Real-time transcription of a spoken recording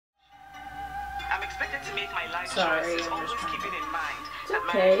I'm expected to make my life Sorry, choices, I'm always just keeping in mind that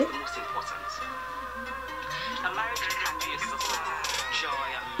okay. marriage is the most important. A marriage can be a source of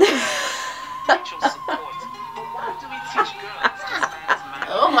joy and mutual support. But why do we teach girls to spend marriage?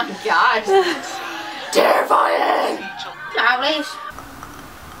 Oh my gosh. Terrifying! Stylish.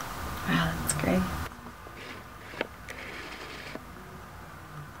 Wow, that's great.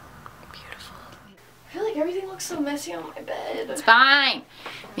 Beautiful. I feel like everything looks so messy on my bed. It's fine.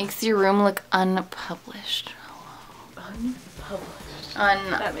 Makes your room look unpublished. Unpublished.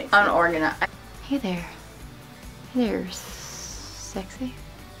 That makes unorganized. Sense. Hey there. Hey there, sexy.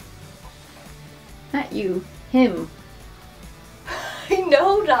 Not you. Him. I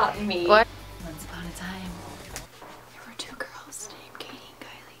know, not me. What? Once upon a time, there were two girls named Katie and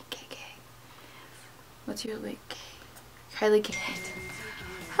Kylie. KK. What's your like? Kylie K.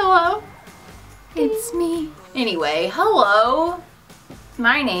 Hello. It's me. Anyway, hello.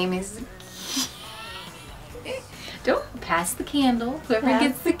 My name is. Don't pass the candle. Whoever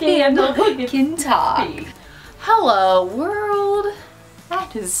gets the candle can talk. Hello, world.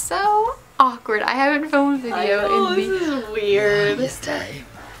 That is so awkward. I haven't filmed a video in this is weird. This time.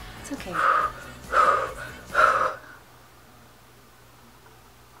 It's okay.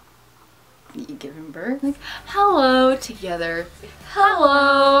 You giving birth? Like, hello together.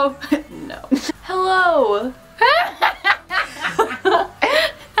 Hello. No. Hello.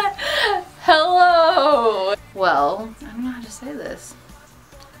 Hello. Well, I don't know how to say this.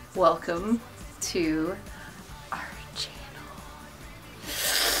 Welcome to our channel. It's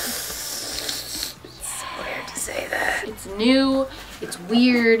so weird to say that. It's new, it's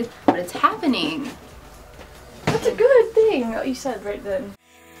weird, but it's happening. That's a good thing. You said right then.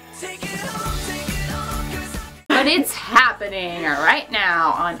 But it's happening right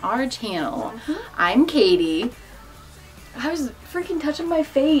now on our channel. I'm Katie. I was freaking touching my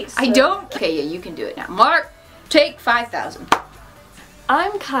face. I don't. Okay, yeah, you can do it now. Mark, take 5,000.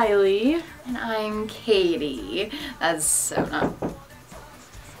 I'm Kylie. And I'm Katie. That's so not.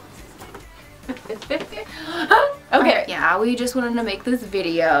 Okay, yeah, we just wanted to make this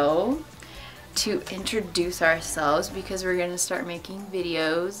video to introduce ourselves because we're gonna start making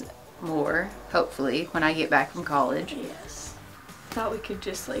videos more, hopefully, when I get back from college. Yes. Thought we could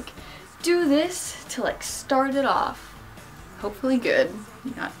just like do this to like start it off. Hopefully good,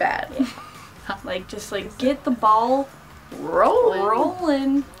 not bad. Yeah. Like just like get the ball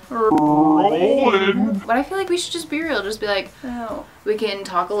rolling. But I feel like we should just be real, just be like, oh, we can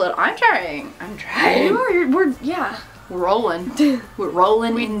talk a little. I'm trying. We're yeah. We're rolling. We're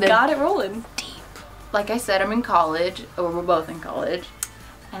rolling in the got it rolling. Deep. Like I said, I'm in college, or we're both in college,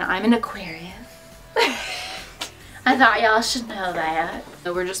 and I'm an Aquarius. I thought y'all should know that.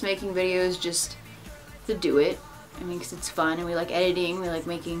 So we're just making videos just to do it. I mean, because it's fun and we like editing, we like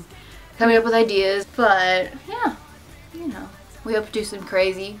coming up with ideas. But yeah, you know, we hope to do some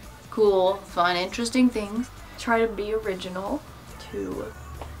crazy, cool, fun, interesting things. Try to be original too.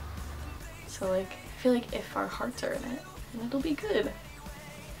 So like, I feel like if our hearts are in it, then it'll be good.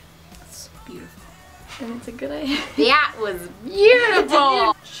 It's beautiful. And it's a good idea. That was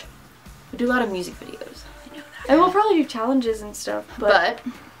beautiful! We do a lot of music videos. I know that. And we'll probably do challenges and stuff, but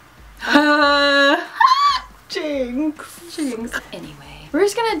jinx. Anyway, we're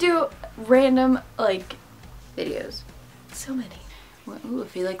just gonna do random like videos. So many. Ooh,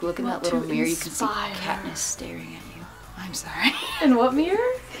 if you like look in that little mirror, you can see Katniss staring at you. I'm sorry. In what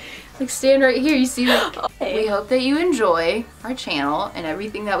mirror? Like stand right here. You see, like, okay. We hope that you enjoy our channel and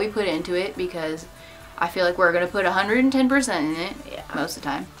everything that we put into it because I feel like we're gonna put 110% in it. Yeah. Most of the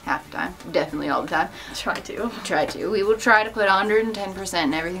time, half the time, definitely all the time. Try to. Try to. We will try to put 110%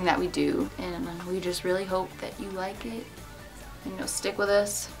 in everything that we do, and we just really hope that you like it and you'll stick with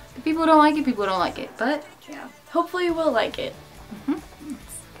us. If people don't like it, people don't like it, but yeah, hopefully you will like it. That's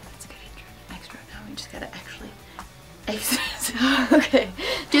a good intro. Extra. Now we just gotta actually exit. Okay.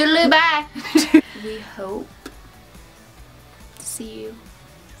 Doodaloo, bye. We hope to see you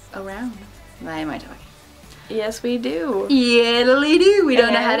around. Why am I talking? Yes, we do. Yeah, do. We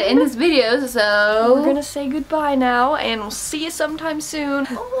don't know how to end this video, so we're gonna say goodbye now, and we'll see you sometime soon.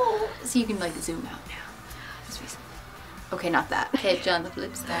 Oh, so you can like zoom out now. Okay, not that. Catch you on the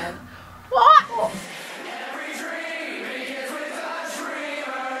flip side. What?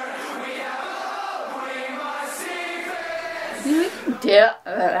 Yeah.